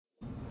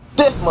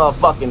This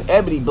motherfucking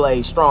ebony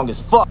blade strong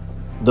as fuck.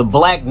 The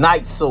Black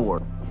Knight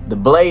Sword. The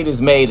blade is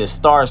made of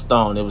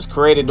starstone. It was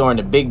created during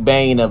the Big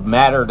Bang of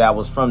matter that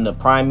was from the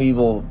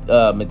primeval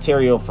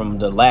material from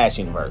the last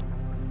universe.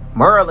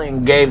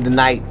 Merlin gave the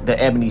knight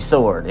the ebony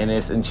sword, and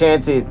it's an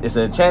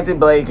enchanted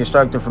blade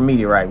constructed from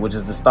meteorite, which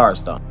is the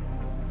starstone.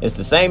 It's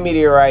the same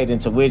meteorite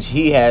into which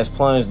he has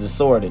plunged the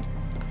sword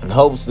in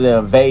hopes of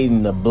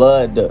evading the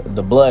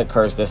blood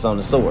curse that's on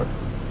the sword.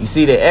 You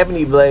see, the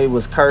ebony blade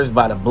was cursed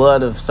by the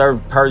blood of Sir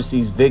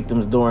Percy's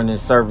victims during his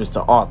service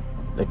to Arthur.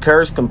 The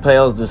curse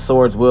compels the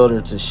sword's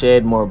wielder to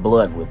shed more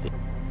blood with it.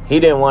 He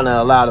didn't want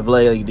to allow the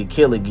blade to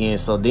kill again,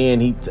 so then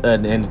he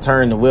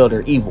turned the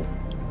wielder evil.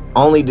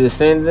 Only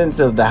descendants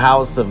of the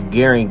House of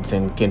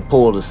Garrington can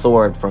pull the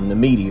sword from the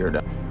meteor,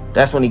 though.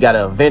 That's when he got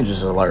an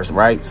Avengers alert,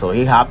 right? So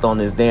he hopped on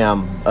this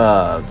damn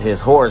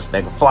his horse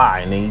that could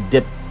fly, and then he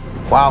dipped.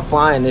 While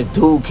flying, this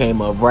dude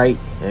came up, right?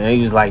 And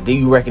he was like, "Do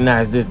you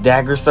recognize this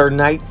dagger, Sir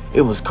Knight?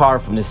 It was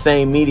carved from the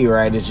same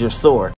meteorite as your sword."